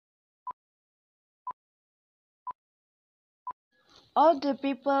All the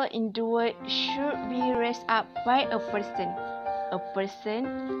people in the world should be raised up by a person. A person,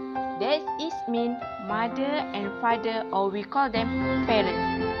 that is mean mother and father, or we call them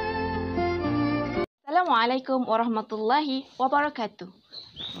parents. Assalamualaikum warahmatullahi wabarakatuh.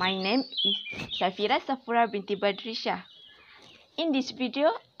 My name is Safura Binti Badrishah. In this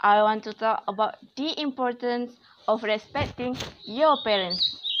video, I want to talk about the importance of respecting your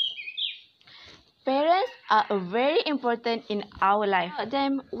parents. Parents are very important in our life. Without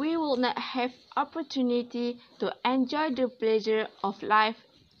them, we will not have opportunity to enjoy the pleasure of life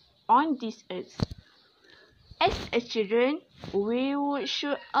on this earth. As a children, we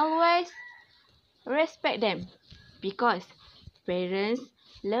should always respect them because parents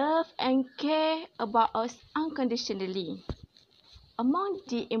love and care about us unconditionally. Among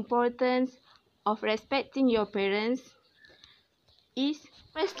the importance of respecting your parents is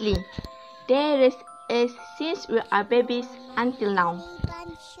firstly, they raise us since we are babies until now.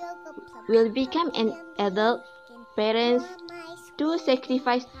 We'll become an adult. Parents do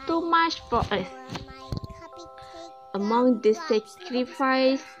sacrifice too much for us. Among the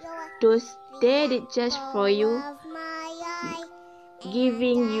sacrifice, those they did just for you,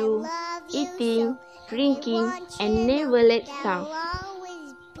 giving you, eating, drinking, and never let starve.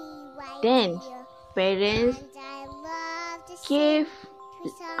 Then, parents give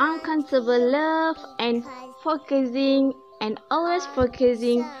uncountable love and always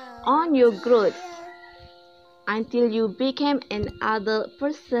focusing on your growth until you become an adult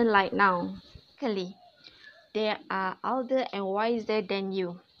person like now. Secondly, they are older and wiser than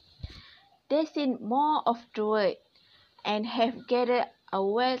you. They've seen more of the world and have gathered a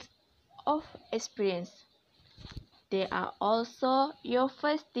wealth of experience. They are also your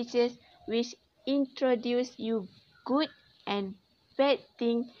first teachers, which introduce you good and bad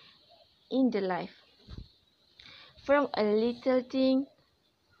thing in the life, from a little thing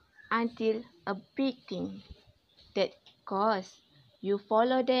until a big thing. That cause you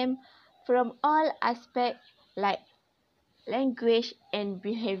follow them from all aspects like language and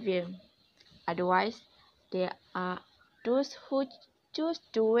behavior. Otherwise, there are those who choose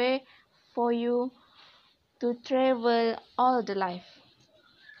the way for you to travel all the life.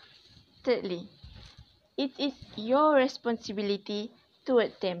 Thirdly, it is your responsibility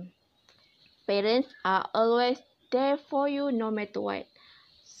toward them. Parents are always there for you no matter what.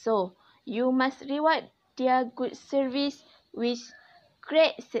 So, you must reward their good service with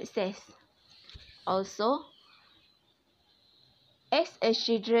great success. Also, as a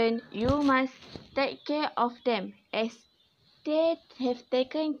children, you must take care of them as they have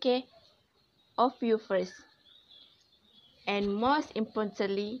taken care of you first. And most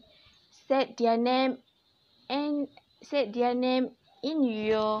importantly, set their name in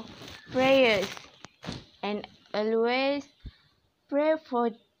your prayers and always pray for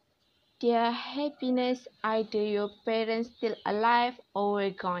their happiness, either your parents still alive or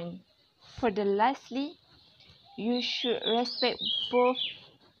gone. Lastly, you should respect both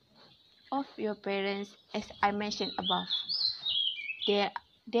of your parents as I mentioned above.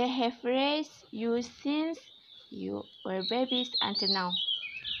 They have raised you since you were babies until now.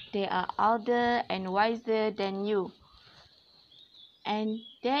 They are older and wiser than you, and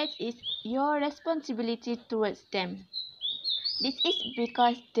that is your responsibility towards them. This is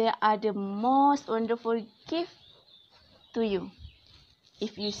because they are the most wonderful gift to you.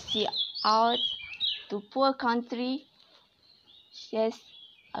 If you see out to poor country such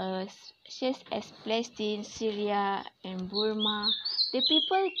as Palestine, Syria, and Burma, the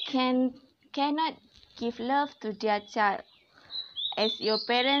people cannot give love to their child as your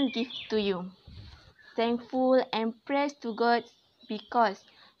parents give to you. Thankful and praise to God because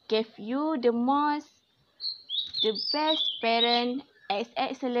gave you the best parent as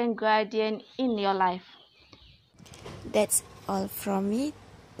excellent guardian in your life. That's all from me.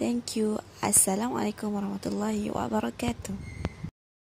 Thank you. Assalamualaikum warahmatullahi wabarakatuh.